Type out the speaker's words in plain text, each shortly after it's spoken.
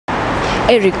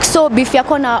Eric, so beef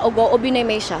yako na Obina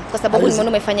imeisha kwa sababu nimeona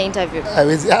umefanya interview.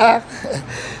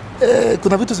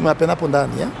 Kuna vitu zimehappen hapo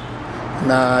ndani ya?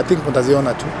 Na I think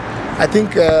mtaziona tu. I think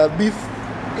beef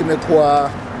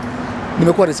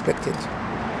imekuwa respected.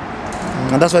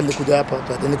 And that's why nilikuja hapa.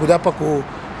 Nilikuja hapa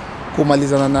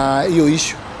kumalizana na hiyo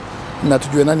issue na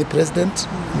tujue nani president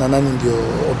na nani ndio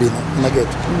Obina. Unaget.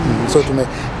 So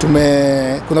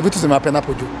kuna vitu zimehappen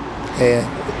hapo juu.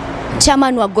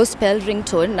 Chairman wa Gospel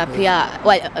Ringtone na pia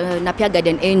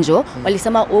Guardian Angel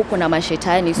walisema uko na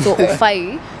mashetani so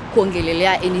ufai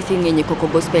kuongelelea anything yenye koko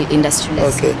gospel industry.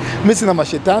 Okay. Mimi sina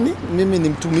mashetani, mimi ni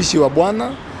mtumishi wa Bwana,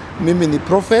 mimi ni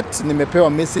prophet, nimepewa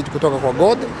message kutoka kwa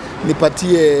God,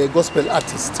 nipatie gospel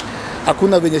artist.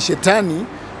 Hakuna venye shetani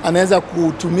anaweza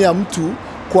kutumia mtu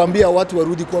kuambia watu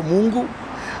warudi kwa Mungu,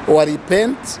 wa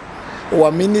repent,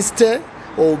 wa minister,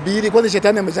 wahubiri. Kwani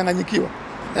shetani amechanganyikiwa?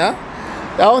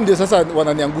 Hao ndio sasa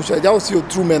wananiangusha. Hao sio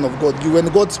true men of God. When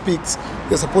God speaks,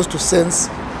 you're supposed to sense.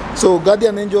 So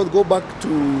Guardian Angel, go back to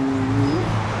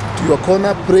your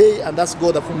corner, pray and ask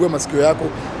God afungue masikio yako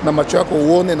na macho yako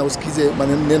uone na usikize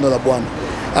maneno la Bwana.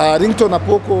 Ringtone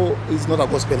Apoko is not a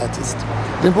gospel artist.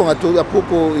 Ringtone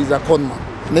Apoko is a con man.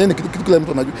 Na yeye ni kitu kile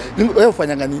mtu anajua. Wewe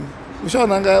ufanyanga nini?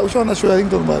 Ushaona show ya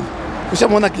Ringtone bali?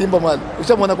 Ushamwona kiimba mali?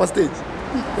 Ushamwona kwa stage?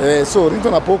 So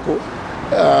Ringtone Apoko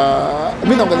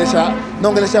mimi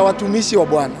naongelesha watumishi wa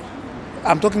Bwana.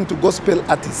 I'm talking to gospel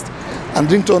artists and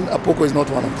Ringtone Apoko is not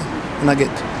one of them.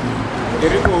 Unaget.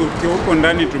 Eriko, huko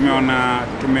ndani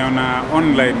tumeona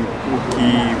online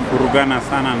ukifurugana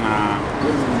sana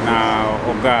na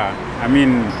Oga. I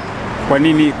mean,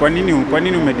 kwa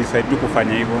nini umedecide tu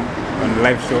kufanya hivyo on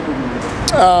live show?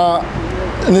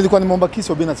 Nilikuwa nimeomba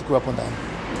kisi Obina siku hapo ndani.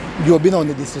 Juu Obina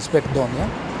on disrespect Don, yeah?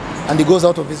 And he goes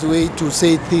out of his way to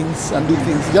say things and do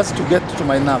things just to get to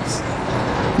my nerves.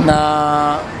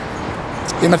 Na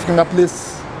inafikanga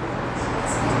place,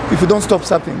 if you don't stop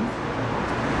something,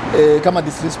 kama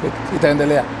disrespect,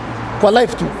 itaendelea. Kwa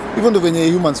life tu, even though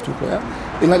venye humans tuko, yeah?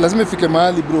 Lazima ifike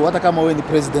mahali bro, hata kama wewe ni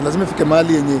president, lazima ifike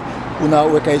mahali yenye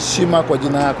unaweka heshima kwa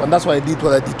jina yako. And that's why I did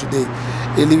what I did today.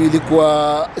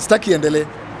 Ilikuwa, sitaki endelee.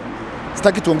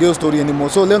 Sitaki tuongee story anymore.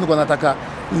 So leo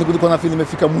nilikuwa na feel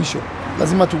imefika mwisho.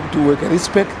 Lazima tuweke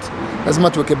respect, lazima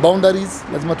tuweke boundaries,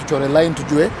 lazima tuchore line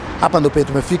tujue hapa ndo pe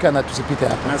tumefika na tusipite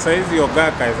hapa. Na saizi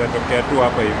Oga kaweza tokea tu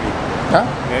hapa hivi.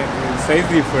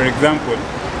 Saizi for example,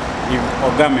 if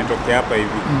Oga ametokea hapa hivi,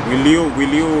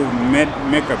 will you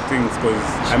make up things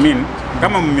because I mean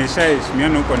kama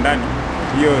mmeshaheshimiana huko ndani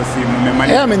hiyo si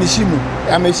mmemaliza.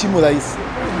 Ameheshimu rais.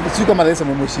 Sio kama rais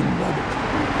amemheshimu bado.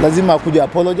 Lazima akuje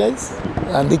apologize,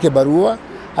 andike barua,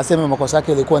 aseme makosa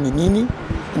yake yalikuwa ni nini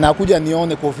na akuja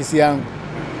nione kwa ofisi yangu.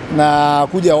 Na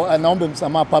kuja naombe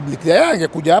msamaha public.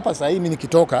 Angekuja hapa sasa mimi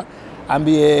nikitoka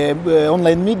ambie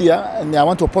online media and I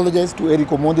want to apologize to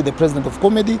Eric Omondi, the president of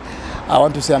comedy. I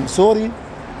want to say I'm sorry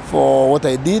for what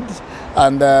I did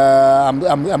and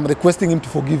I'm requesting him to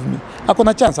forgive me.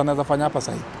 Hakuna chance anaweza fanya hapa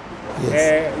sasa.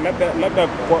 Yes. Labda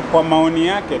kwa maoni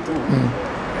yake tu.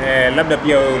 Labda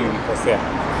pia wewe ulimkosea.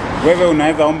 Wewe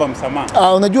unaweza omba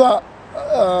msamaha. Unajua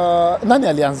nani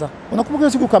alianza?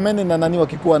 Unakumbuka siku Kamene na nani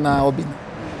wakikuwa na Obina?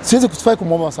 Siwezi kufai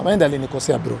kumwomba msamaha, enda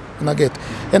alinikosea bro. Unaget.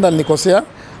 Enda alinikosea,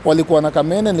 walikuwa na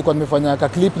Kamene, nilikuwa nimefanya ka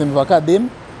clip nimevaka DEM,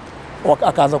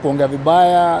 akaanza kuongea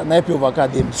vibaya na pia vaka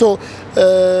DEM. So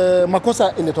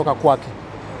makosa ilitoka kwake.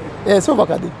 Sio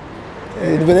vaka DEM.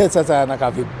 Ni vile sasa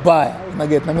anakaa vibaya.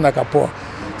 Unaget, na mimi nakapoa.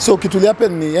 So kitu liape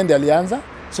ni ende alianza.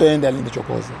 So ende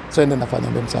alinichokoza. So ende nafanya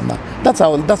msamaha.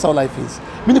 That's how life is.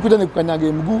 Mimi nikuja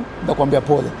nikukanyage mguu nakwambia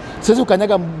pole. Siwezi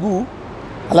kukanyaga mguu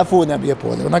alafu uniambie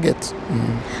pole. Unaget?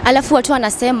 Alafu watu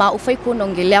wanasema ufai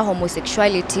kuongelea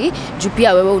homosexuality juu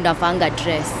pia wewe unavanga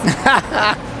dress.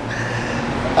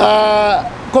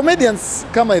 Comedians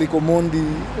kama Eric Omondi,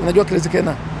 unajua Chris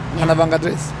Kena anavanga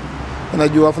dress.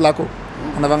 Unajua Flako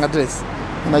anavanga dress.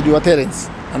 Unajua Terence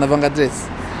anavanga dress.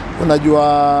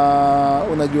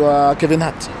 Unajua Kevin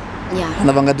Hart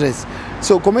anavanga dress.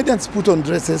 So comedians put on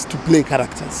dresses to play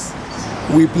characters.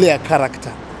 We play a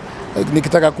character.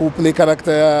 Nikitaka ku play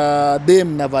character ya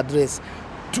DEM na dress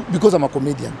because I'm a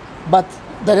comedian. But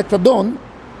director Don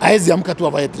haezi amka tu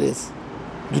avae dress.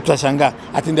 Tutashangaa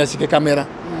ati ndio ashike kamera.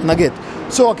 Unaget?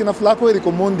 So akina Flako, Eric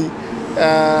Omondi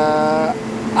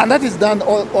and that is done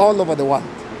all over the world.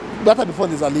 Hata before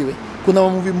nizaliwe. Kuna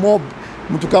movie mob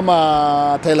mtu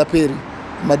kama Tyler Perry,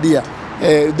 Madia.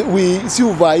 Si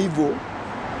uvaa hivyo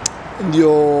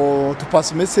ndio to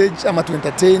pass message ama to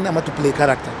entertain ama to play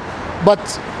character.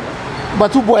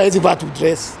 But tu boy haezi vaa to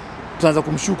dress. Tunaanza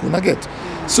kumshuku, unaget?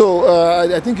 So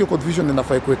I think your confusion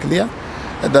inafai kuwe clear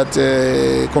that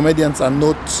comedians are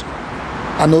not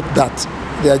are not that.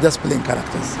 They are just playing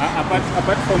characters.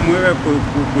 Apart from wewe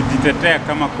kujitetea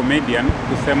kama comedian,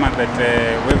 kusema that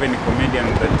wewe ni comedian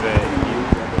that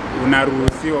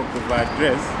unaruhusiwa kuvaa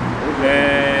dress,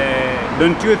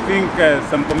 don't you think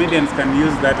some comedians can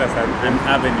use that as an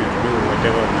avenue to do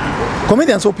whatever?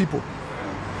 Comedians or people?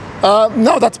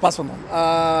 Now that's personal.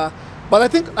 But I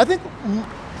think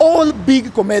all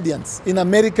big comedians in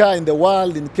America, in the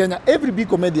world, in Kenya, every big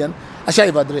comedian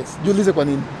ashaiva dress. Jiulize kwa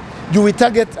nini? Do we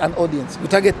target an audience? We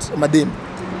target madem.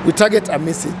 We target a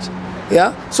message.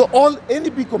 Yeah. So any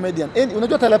big comedian,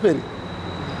 unajua Tyler Perry?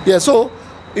 Yeah. So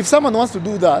if someone wants to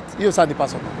do that, hiyo sani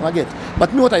personal. I get.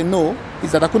 But me, what I know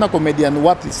is that hakuna comedian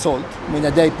worth his salt mwenye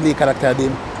hajai play character ya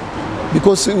dem,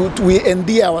 because we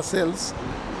endear ourselves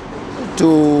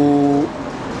to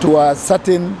a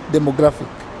certain demographic,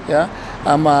 yeah,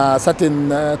 a certain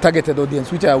targeted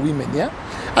audience, which are women, yeah,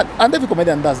 and every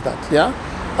comedian does that, yeah.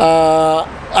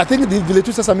 I think vile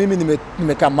tu sasa mimi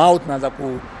nime come out naanza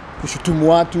kushutumu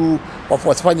watu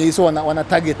wasifanye hizo, wana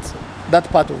target that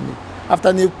part of me.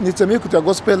 After nisemee kutoa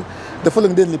gospel, the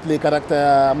following day niliplay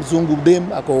character mzungu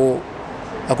dem ako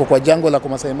kwa jungle ako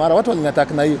Masai Mara, watu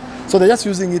walinataka na hiyo, so they're just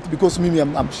using it because mimi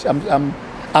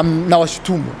I'm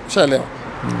nawashutumu, ushaelewa.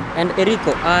 And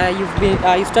Erico,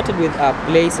 you started with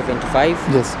Play 75,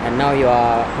 yes, and now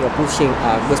you're pushing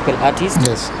gospel artists.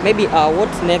 Yes. Maybe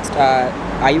what's next?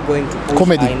 Are you going to push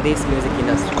comedy in this music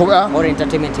industry or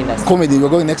entertainment industry? Comedy. We're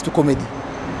going next to comedy.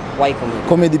 Why comedy?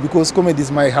 Comedy because comedy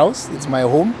is my house, it's my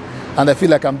home, and I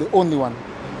feel like I'm the only one.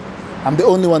 I'm the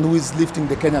only one who is lifting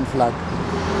the Kenyan flag.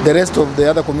 The rest of the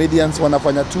other comedians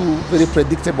wanafanya too very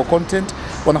predictable content,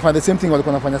 wanafanya the same thing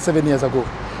walikuwa wanafanya 7 years ago.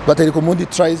 But Omondi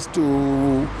tries to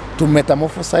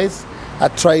metamorphosize, I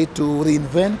try to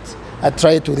reinvent, I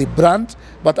try to rebrand,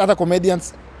 but other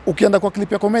comedians, ukienda kwa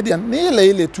clip ya comedian, ni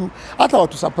ile tu, hata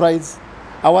watu surprise,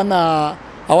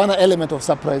 hawana element of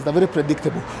surprise, they're very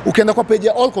predictable. Ukienda kwa page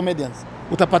ya all comedians,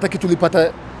 utapata kitu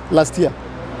ulipata last year.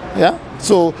 Yeah?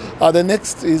 So the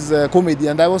next is comedy,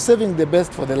 and I was saving the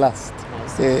best for the last.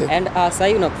 And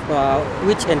Sayuno,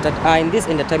 which in this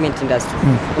entertainment industry,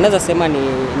 unaweza sema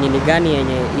ni gani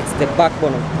yenye it's the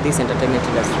backbone of this entertainment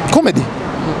industry? Comedy.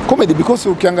 Comedy, because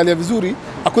ukiangalia vizuri,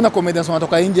 hakuna comedians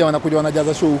wanatoka nje wanakuja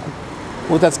wanajaza show huku.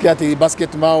 Utasikia ati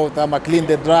Basket Mouth ama Clean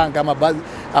the Drunk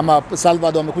ama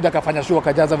Salvador wamekuja kafanya show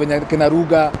akajaza venye kina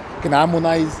Ruga, kina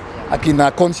Harmonize,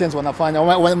 akina Conscience wanafanya,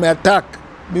 wameattack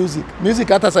music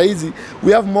hata saa hizi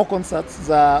we have more concerts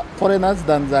za foreigners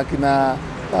than za kina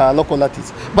local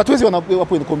artists, but wezi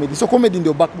wapo in comedy. So comedy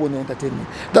ndio backbone ya entertainment.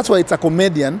 That's why it's a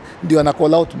comedian ndio ana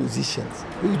call out musicians.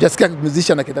 You just get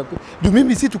musician akita. Juu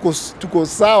mimi si tuko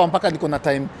sawa mpaka niko na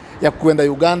time ya kuenda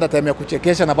Uganda, time ya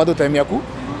kuchekesha na bado time ya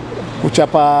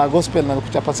kuchapa gospel na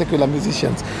kuchapa secular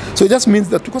musicians. So it just means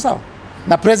that tuko sawa.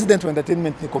 Na president wa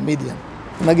entertainment ni comedian.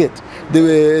 Una get?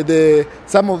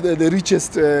 Some of the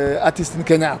richest artists in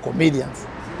Kenya are comedians.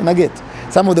 Una get?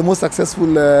 Some of the most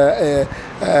successful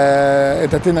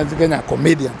entertainers in Kenya are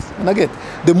comedians. Una get?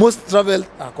 The most traveled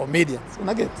are comedians.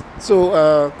 Una get?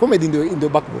 So comedy in the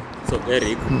backbone. So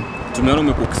Eric,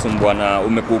 tumeona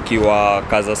umekuwa ukiwa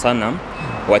kaza sana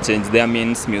wa change their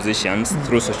means musicians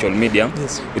through social media.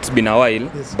 Yes. It's been a while,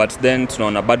 yes, but then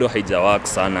tunaona bado haijawak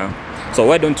sana. So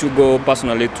why don't you go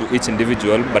personally to each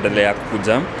individual badala ya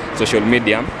kukuja social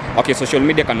media? Okay, social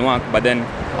media can work, but then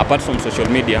apart from social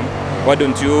media, why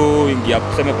don't you ingia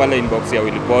kuseme pale inbox ya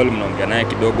Willy Paul, mnaongea naye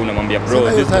kidogo, unamwambia bro,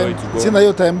 this is the way to go. Sina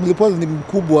hiyo time. Willy Paul ni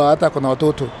mkubwa, hata kuna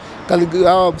watoto.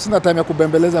 Sina time ya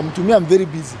kubembeleza mtu. Mimi I'm very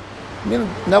busy. Mimi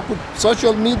na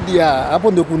social media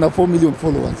hapo ndio kuna 4 million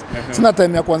followers. Sina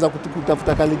time ya kuanza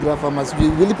kutafuta calligraph ama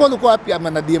sijui. Willy Paul uko wapi ama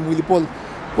na DM Willy Paul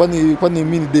kwani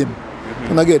mimi ni dem.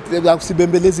 Una get?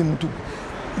 Usibembelezi mtu.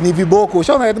 Ni viboko.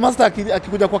 Ushaona headmaster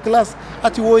akikuja kwa class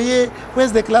ati woye,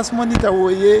 where's the class monitor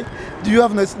woye? Do you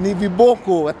have ni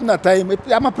viboko? Hatuna time.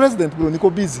 I'm a president bro, niko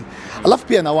busy. Alafu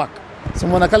pia na work.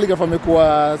 Simona calligraph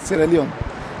amekuwa Sierra Leone.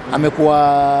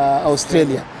 Amekuwa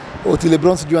Australia. Otile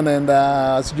Brown sijui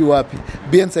anaenda sijui wapi.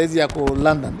 Ben saizi yako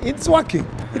London. It's working.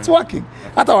 It's working.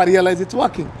 Hata wa realize it's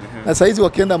working. Na saizi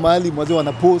wakienda mahali mwanzo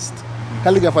wana post.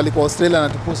 Calligraph alikuwa Australia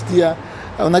anatupostia.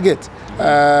 Una get?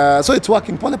 So it's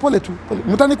working. Pole tu.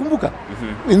 Mtanikumbuka.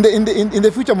 In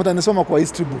the future mtanisoma kwa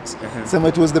history books. Sema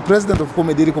it was the president of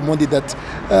comedy Omondi that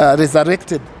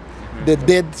resurrected the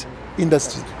dead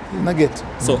industry. Una get?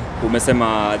 So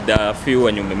umesema there are few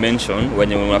when you mention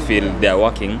when you feel they are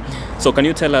working. So can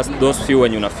you tell us those few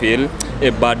when you feel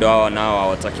bado hawa nao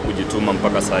hawataki kujituma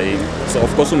mpaka sasa hivi? So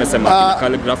of course umesema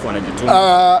calligraph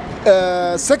wanajituma.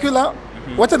 Secular.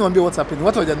 Wacha niwaambie what's happening.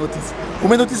 Watu hawaja notice.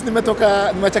 Notice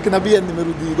nimeacha kinabii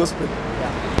nimerudi gospel.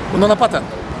 Unaona pattern?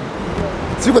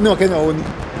 Sio kwa nini Wakenya waoni.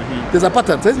 There's a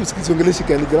pattern. Sasa usikiongeleshi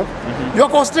calligraph.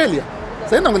 Yuko Australia.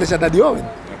 Sasa naongelesha Daddy Owen.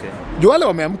 Okay. Juu wale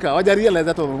wameamka, hawajarealize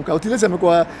hata wameamka. Utilesi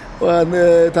amekuwa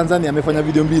Tanzania amefanya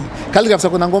video 2. Calligraph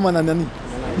sako na ngoma na nani?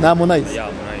 Na Harmonize.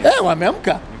 Yeah,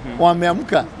 wameamka.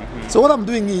 Wameamka. So what I'm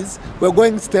doing is we're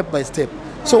going step by step.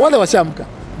 So wale washamka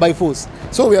by force.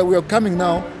 So we are coming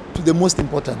now to the most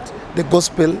important, the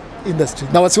gospel industry.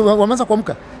 Na wameanza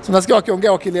kuamka. So nasikia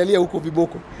wakiongea wakilialia huko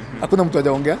viboko. Hakuna mtu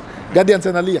hajaongea. Guardians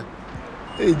analia.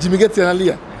 Jimmy Gates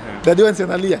analia. Daddy Owen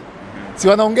analia. Si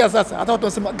wanaongea sasa. Hata watu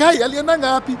wasema, "Guy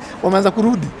aliendanga wapi?" Wameanza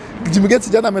kurudi. Jimmy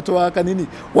Gates jana ametoa kanini.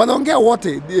 Wanaongea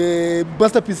wote.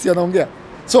 Masterpiece anaongea.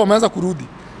 So wameanza kurudi.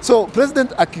 So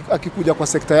president akikuja kwa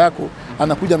sekta yako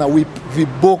anakuja na whip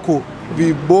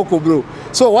viboko bro.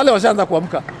 So wale washaanza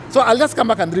kuamka. So I'll just come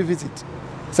back and revisit.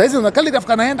 Saizi una calligraph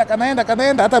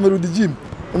kanaenda hata amerudi gym.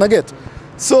 Una get?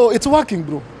 So it's working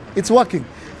bro. It's working.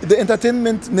 The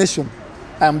entertainment nation.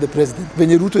 I am the president.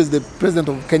 Venye Ruto is the president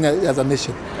of Kenya as a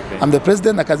nation. Okay. I'm the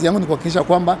president na kazi yangu ni kuhakikisha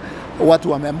kwamba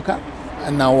watu wameamka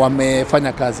na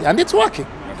wamefanya kazi. And it's working.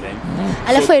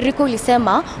 Alafu Eriko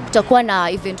ulisema kutakuwa na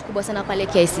event kubwa sana pale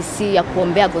KICC ya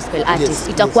kuombea gospel artists.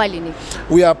 Itakuwa lini?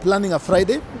 We are planning a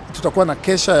Friday. Tutakuwa na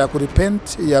kesha ya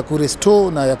kurepent, ya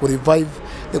kurestore na ya kurevive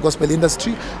the gospel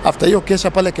industry. After hiyo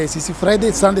kesha pale KICC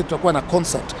Friday, Sunday tutakuwa na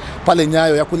concert pale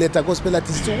Nyayo ya kuleta gospel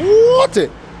artists wote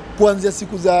kuanzia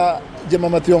siku za Jema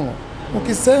Mathiongo.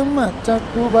 Ukisema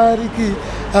takubariki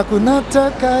hakuna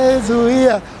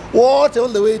takayezuia, wote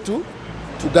all the way to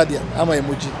Guardian ama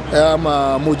emoji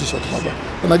ama emoji shot baba.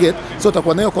 Una get? So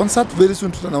tutakuwa na hiyo concert very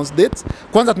soon, to announce dates.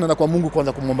 Kwanza tunaenda kwa Mungu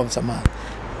kwanza kumwomba msamaha.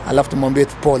 Alafu tumwambie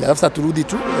tupole. Alafu turudi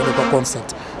tu kwa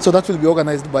concert. So that will be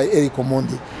organized by Eric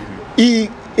Omondi.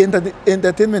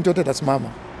 Entertainment yote tasimama.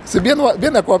 Si bien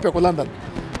kwa hapa kwa London.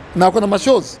 Na kuna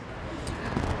mashows.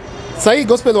 Sasa hii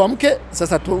gospel waamke,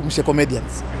 sasa tumshe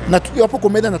comedians. Na hapo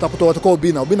comedian atakutoa watu kwa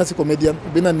Obina. Obina si comedian.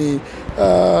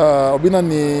 Obina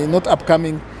ni not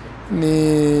upcoming.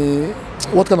 Ni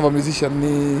what kind of a musician?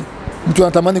 Ni mtu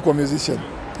anatamani kuwa musician.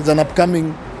 He's an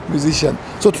upcoming musician.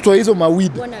 So tutoa hizo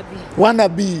mawid.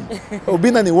 Wannabe.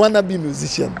 Obina ni wannabe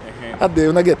musician.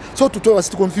 Una get? So tutoa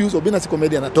wasi confuse, Obina si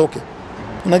comedian atoke.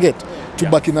 Una get? To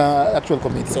back in actual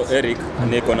comedians. So Eric,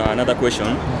 niko na another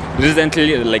question.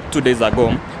 Recently, like 2 days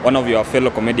ago, one of your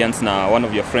fellow comedians na one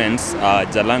of your friends,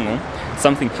 Jalango,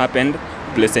 something happened.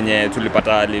 Place yenye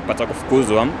alipata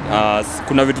kufukuzwa.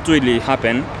 Kuna vitu tu ili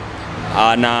happen.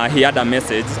 Na he had a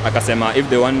message akasema, if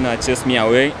they want to chase me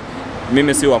away,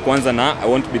 mimi si wa kwanza na I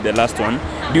won't be the last one.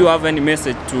 Do you have any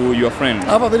message to your friend?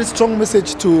 I have a very strong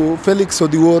message to Felix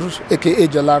Odiwuor, aka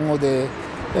Jalango,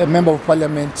 the member of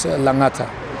parliament Langata.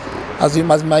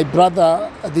 As my brother,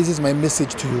 this is my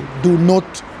message to you. Do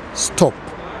not stop.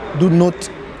 Do not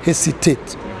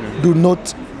hesitate. Do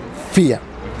not fear.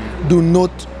 Do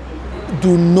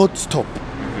not stop.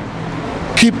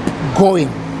 Keep going.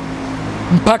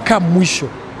 Mpaka mwisho.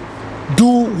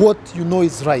 Do what you know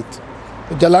is right.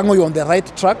 Jalango, you're on the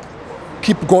right track.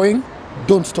 Keep going.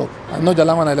 Don't stop. I know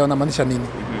Jalango anaelewa namaanisha nini.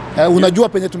 Unajua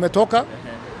penye tumetoka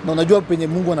na unajua penye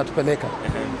Mungu anatupeleka.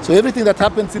 So everything that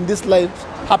happens in this life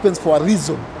happens for a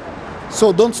reason.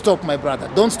 So don't stop, my brother.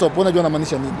 Don't stop. Unajua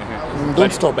namaanisha nini.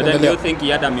 Don't stop. But then you think he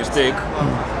had a mistake?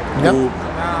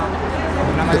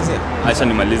 Acha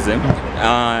nimalize.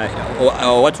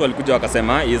 Watu walikuja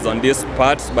wakasema is on this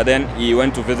part, but then he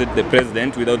went to visit the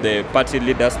president without the party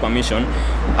leader's permission.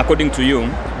 According to you,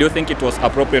 do you think it was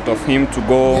appropriate of him to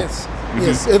go? Yes.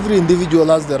 Yes, every individual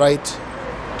has the right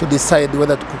to decide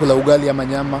whether to kukula ugali ama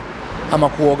nyama, ama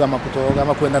kuoga ama kutooga,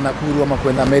 ama kwenda Nakuru ama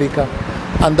kwenda America.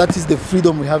 And that is the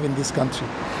freedom we have in this country.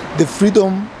 The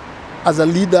freedom, as a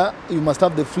leader, you must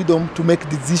have the freedom to make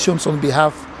decisions on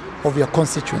behalf of your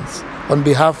constituents, on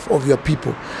behalf of your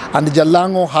people. And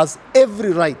Jalango has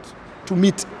every right to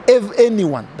meet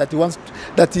anyone that he wants,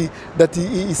 that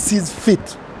he sees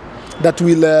fit, that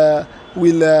will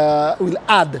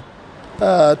add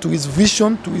to his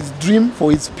vision, to his dream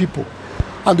for his people.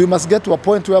 And we must get to a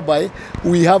point whereby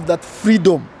we have that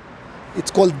freedom.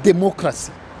 It's called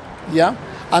democracy. Yeah?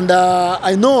 And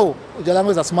I know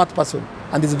Jalango is a smart person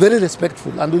and is very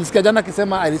respectful. And ulisikia jana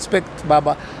akisema, I respect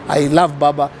Baba, I love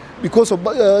Baba, because of,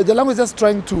 Jalango is just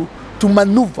trying to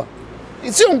maneuver.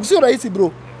 Sio rahisi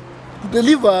bro. To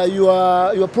deliver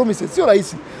your promises, sio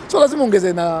rahisi. So lazima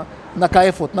ongeze na ka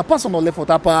effort, na personal effort.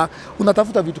 Hapa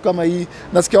unatafuta vitu kama hii.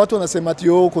 Nasikia watu wanasema ati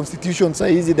constitution saa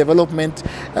hizi development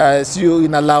sio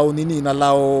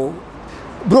inalao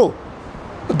bro,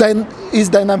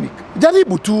 is dynamic.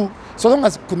 Jaribu tu, so long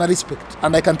as kuna respect.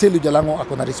 And I can tell you Jalango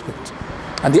akona respect,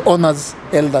 and he honors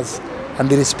elders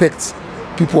and he respects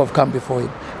people who have come before him.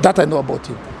 That I know about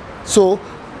him. So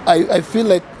I feel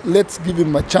like let's give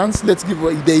him a chance. Let's give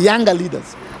the younger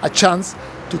leaders a chance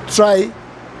to try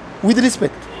with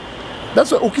respect.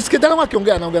 That's why ukisikia kama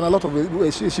akiongea anaongea na a lot of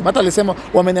heshima. Hata alisema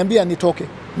wameniambia nitoke,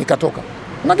 nikatoka.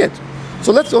 Unaget?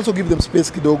 So let's also give them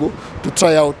space kidogo to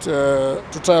try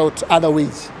out other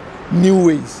ways, new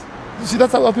ways. You see,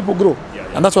 that's how people grow,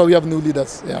 and that's why we have new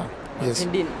leaders. Yeah. Yes.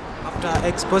 Indeed. After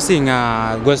exposing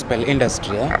gospel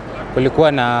industry,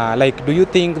 kulikuwa na like, do you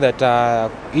think that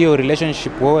hiyo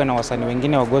relationship wewe na wasanii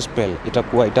wengine wa gospel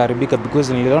itaharibika?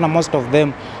 Because niliona most of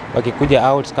them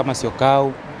wakikuja out kama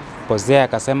Siokau, Pozea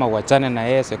akasema uachane na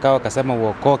yeye, Siokau akasema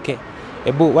uokoke.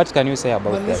 Ebu, what can you say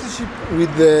about that? The relationship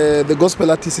with the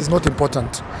gospel artist is not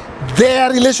important.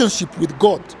 Their relationship with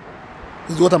God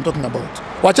is what I'm talking about.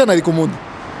 Wachana na Omondi.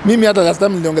 Mimi hata last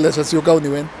time niliongelesha Siokau ni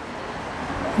when?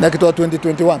 Na kitu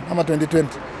 2021 ama 2020.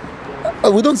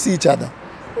 We don't see each other.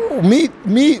 Me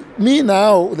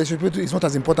now, the relationship is not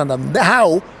as important than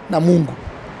how na Mungu.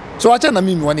 So wachana na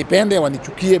mimi, wanipende,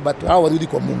 wanichukie, but how warudi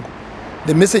kwa Mungu.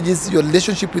 The message is your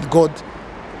relationship with God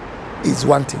is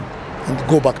one thing, and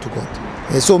go back to God.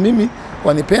 So mimi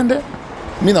wanipende,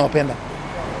 mimi nawapenda.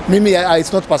 Mimi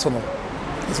it's not personal.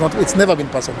 It's never been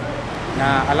personal.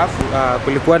 Na alafu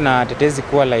kulikuwa na tetezi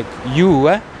kuwa like you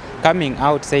coming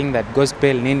out saying that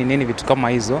gospel nini vitu kama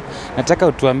hizo. Nataka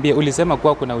utuambie, ulisema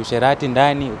kuwa kuna usherati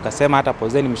ndani, ukasema hata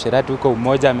Pozeni msherati huko,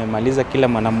 Umoja amemaliza kila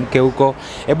mwanamke huko.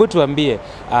 Hebu tuambie,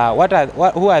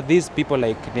 who are these people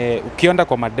like, ukionda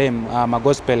kwa madem,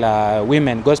 gospel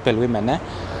women,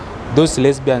 those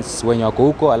lesbians wenye wako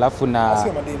huko, alafu na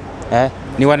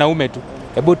ni wanaume tu.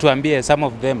 Hebu tuambie some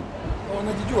of them.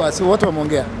 Wanajijua, si watu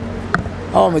wameongea.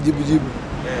 Hao wamejibu.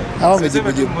 Hao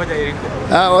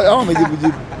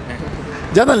wamejibu.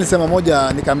 Jana nilisema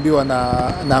moja, nikaambiwa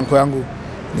na anko yangu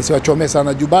nisiwachome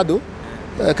sana juu bado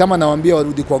kama nawaambia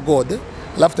warudi kwa God,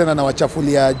 alafu tena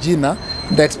nawachafulia jina,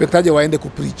 ndio expectaje waende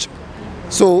kupreach.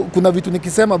 So kuna vitu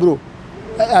nikisema bro,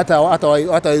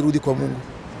 hata irudi kwa Mungu.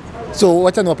 So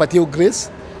wacha niwapatie hiyo grace,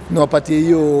 niwapatie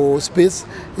hiyo space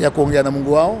ya kuongea na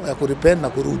Mungu wao, ya kurepent na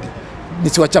kurudi.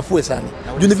 Nisiwachafue sana.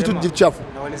 Juu ni vitu jichafu.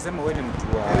 Na walisema wewe ni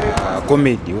mtu wa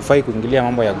comedy, hufai kuingilia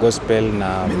mambo ya gospel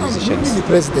na musicians. Mimi ni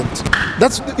president.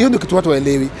 Hiyo ndio kitu watu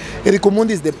waelewi.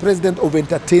 Omondi is the president of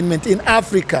entertainment in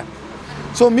Africa.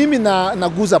 So mimi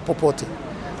naguza popote.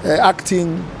 Acting,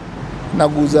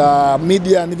 naguza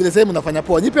media, ni vile sehemu nafanya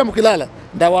poa. Nyipe mkilala,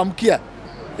 ndawaamkia.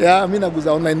 Mimi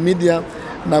naguza online media,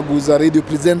 naguza radio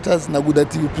presenters, naguza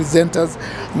TV presenters,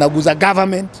 naguza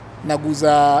government,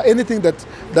 naguza anything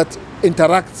that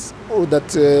interacts or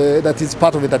that is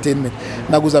part of entertainment.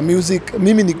 Naguza music.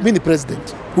 Mimi ni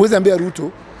president. Huwezi ambia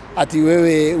Ruto ati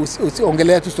wewe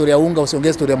usiongelea tu story ya unga,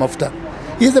 usiongee story ya mafuta.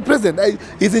 He is the president.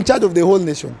 He's in charge of the whole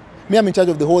nation. Me, I'm in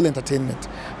charge of the whole entertainment.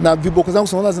 Na viboko zangu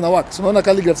tunaona zina work. Tunaona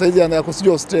Calligraph saizi yako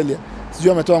sijui Australia.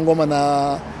 Sijui ametoa ngoma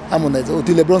na Harmonize.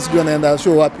 Otile Brown sijui anaenda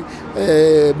show wapi.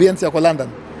 BNC yako London.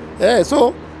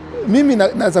 So mimi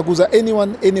naweza kuuza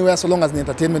anyone anywhere so long as ni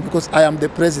entertainment, because I am the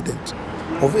president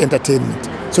of entertainment.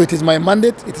 So it is my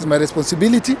mandate, it is my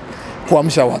responsibility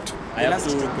kuamsha watu. I have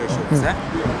two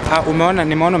questions.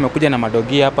 Nimeona umekuja na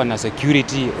madogi hapa na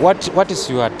security. What is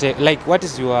your what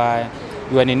is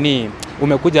your nini?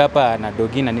 Umekuja hapa na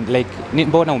dogi na like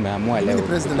mbona umeamua leo?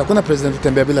 President, hakuna president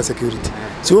utembea bila security.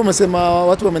 Si wewe umesema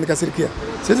watu wamenikasirikia.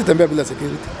 Siwezi tembea bila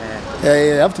security.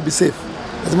 I have to be safe.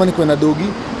 Lazima niko na dogi.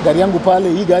 Gari yangu pale,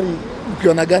 hii gari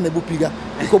ukiona gani hebu piga.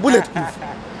 Iko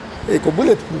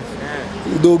bulletproof.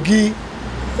 Dogi.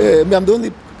 I'm the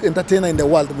only entertainer in the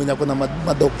world mwenye kuna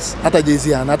madogs. Hata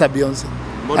Jay-Z ana, hata Beyonce.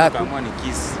 Mbona kama ni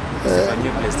Kiss?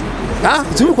 Usifanyie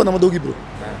blessing. Sio kuna madogi bro.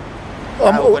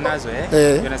 Uko nazo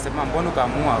Unasema mbona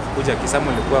ukaamua kuja Kisamu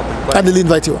kulikuwa?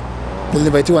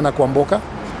 Niliinvitiwa na Kuamboka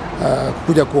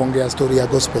kuja kuongea story ya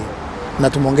gospel. Na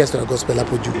tumeongea story ya gospel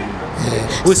hapo juu.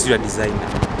 Who's your designer?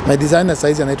 My designer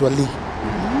saizi anaitwa Lee.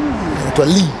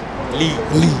 Lee.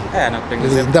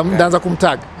 Ndaanza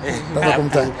kumtag.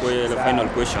 Final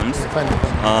questions.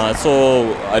 So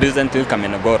recently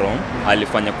Kamenogoro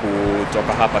alifanya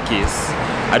kutoka hapa Kiss.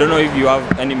 I don't know if you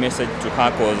have any message to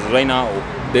her, because right now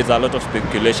there's a lot of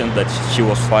speculation that she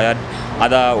was fired.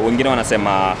 Other wengine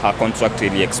wanasema her contract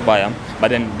will expire. But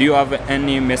then do you have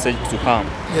any message to her?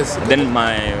 Yes. Then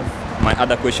my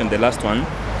other question, the last one,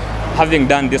 having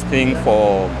done this thing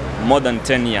for more than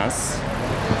 10 years,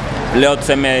 leo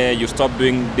tuseme you stop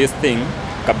doing this thing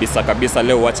kabisa,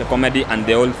 leo watch comedy and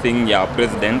the whole thing ya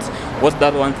president, what's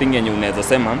that one thing yenye unaweza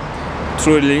sema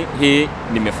truly hii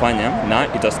nimefanya na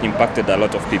it has impacted a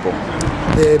lot of people?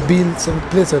 The bill, some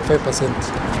place at 5%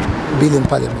 bill in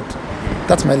parliament.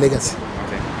 That's my legacy.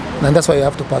 Okay. And that's why you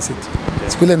have to pass it. Okay.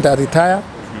 School and retire,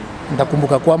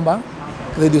 nitakumbuka kwamba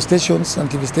radio stations and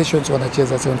TV stations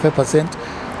wanacheza 75%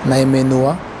 na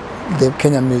imenua the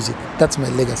Kenyan music. That's my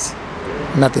legacy,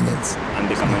 nothing else.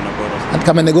 And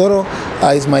Kamenegoro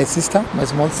is my sister, my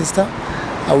small sister.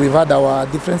 We've had our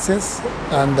differences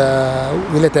and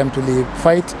we let them to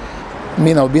fight.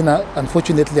 Mi na Obina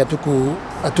unfortunately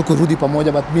hatukurudi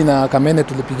pamoja, but mi na Kamene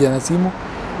tulipigiana simu.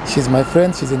 She's my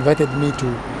friend, she's invited me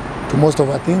to most of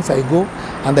her things. I go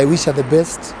and I wish her the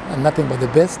best and nothing but the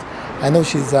best. I know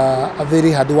she's a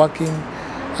very hardworking,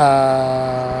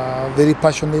 very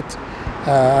passionate,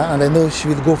 and I know she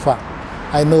will go far.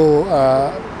 I know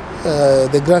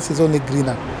the grass is only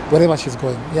greener wherever she's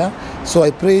going. Yeah. So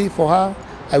I pray for her.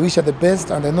 I wish her the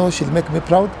best, and I know she'll make me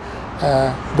proud.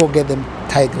 Go get them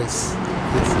Tigress.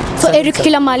 Yes. So Eric,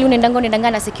 kila mahali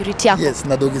unaendanga na security yako? Yes,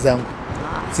 na dogi zangu.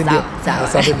 Sindio? Sawa.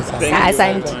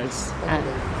 Asante.